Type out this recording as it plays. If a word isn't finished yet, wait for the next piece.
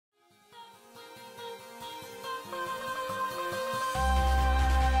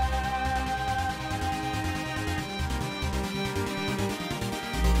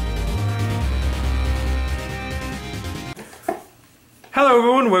Hello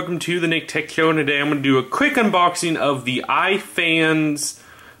everyone, welcome to the Nick Tech Show, and today I'm going to do a quick unboxing of the iFans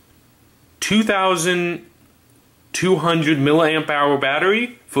 2200 milliamp hour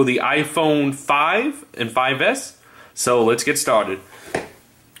battery for the iPhone 5 and 5S. So let's get started.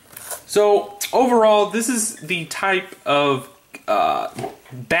 So overall, this is the type of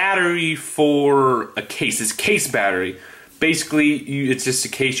battery for a case. It's case battery. Basically, it's just a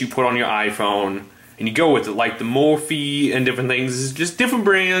case you put on your iPhone and you go with it, like the Morphe and different things. It's just different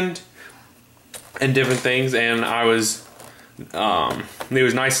brand and different things. And I was, they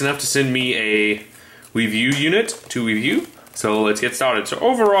was nice enough to send me a review unit to review. So let's get started. So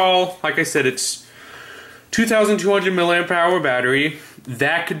overall, like I said, it's 2,200 milliamp hour battery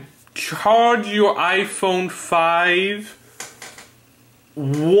that could charge your iPhone 5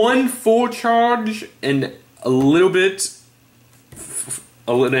 one full charge and a little bit,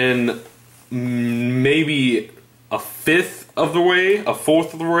 and maybe a fourth of the way,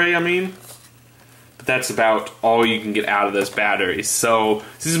 I mean. But that's about all you can get out of this battery. So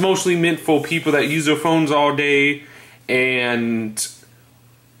this is mostly meant for people that use their phones all day and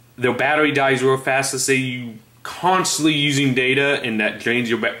their battery dies real fast. Let's say you constantly using data and that drains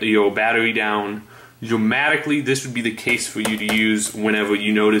your battery down dramatically. This would be the case for you to use whenever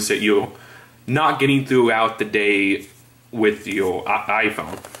you notice that you're not getting throughout the day with your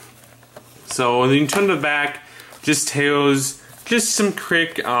iPhone. So then you turn to the back, just tells just some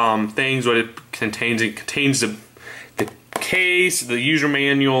quick things what it contains. It contains the case, the user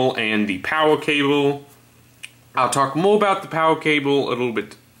manual, and the power cable. I'll talk more about the power cable a little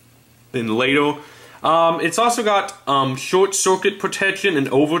bit later. It's also got short circuit protection and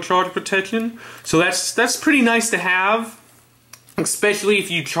overcharge protection, so that's pretty nice to have, especially if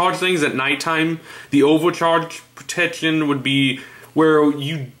you charge things at nighttime. The overcharge protection would be where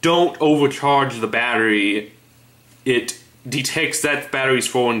you don't overcharge the battery. It detects that the battery's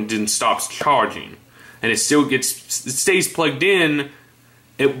full and then stops charging, and it stays plugged in,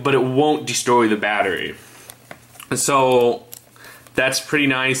 but it won't destroy the battery. So that's pretty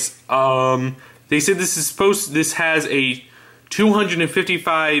nice. They said this has a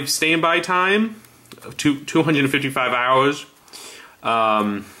 255 standby time, 255 hours,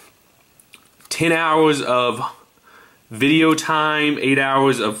 10 hours of video time, 8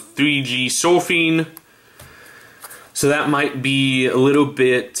 hours of 3G surfing. So that might be a little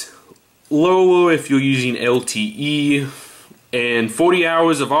bit lower if you're using LTE, and 40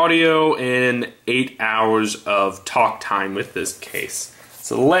 hours of audio and 8 hours of talk time with this case.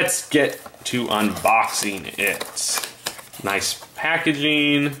 So let's get to unboxing it. Nice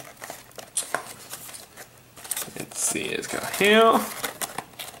packaging. Let's see, it's got here.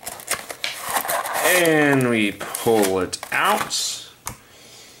 And we pull it out.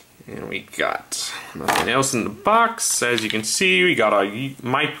 And we got nothing else in the box. As you can see, we got our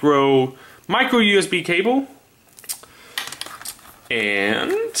micro USB cable.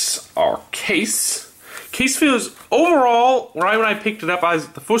 And our case. Case feels, overall, right when I picked it up,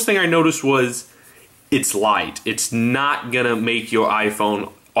 the first thing I noticed was it's light. It's not gonna make your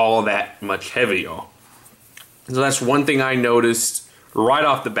iPhone all that much heavier. So that's one thing I noticed right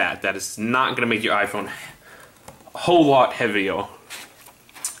off the bat, that it's not gonna make your iPhone a whole lot heavier.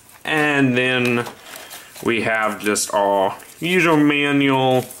 And then we have just our user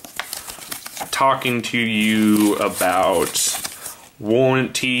manual talking to you about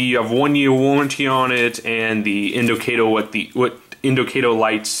warranty. You have 1 year warranty on it, and the indicator, what indicator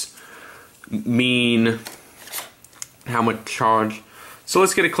lights mean, how much charge. So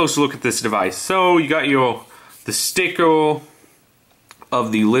let's get a closer look at this device. So you got the sticker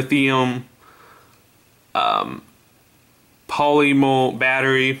of the lithium polymer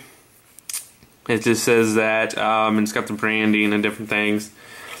battery. It just says that, and it's got the branding and different things.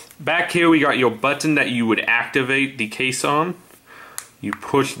 Back here we got your button that you would activate the case on. You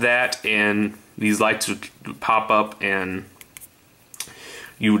push that and these lights would pop up and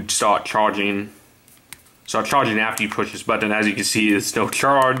you would start charging. Start charging after you push this button. As you can see, it's still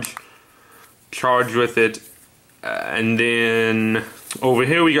charge with it. And then over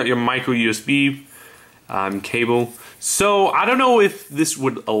here we got your micro USB cable. So I don't know if this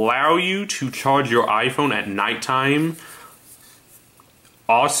would allow you to charge your iPhone at nighttime.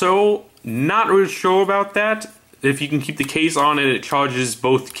 Also, not really sure about that. If you can keep the case on and it charges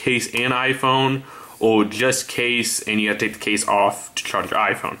both case and iPhone, or just case and you have to take the case off to charge your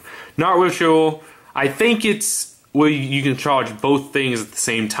iPhone. Not really sure. I think it's where you can charge both things at the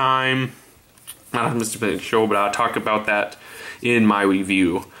same time. Not 100% sure, but I'll talk about that in my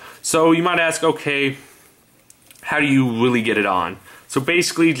review. So you might ask, okay, how do you really get it on? So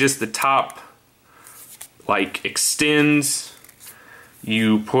basically just the top like extends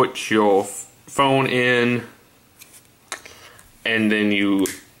you put your phone in, and then you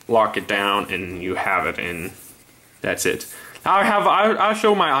lock it down, and you have it, and that's it. I'll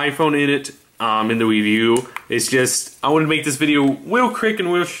show my iPhone in it in the review. It's just I want to make this video real quick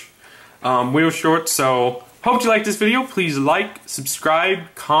and real short. So hope you like this video. Please like,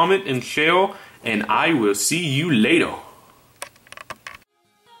 subscribe, comment, and share, and I will see you later.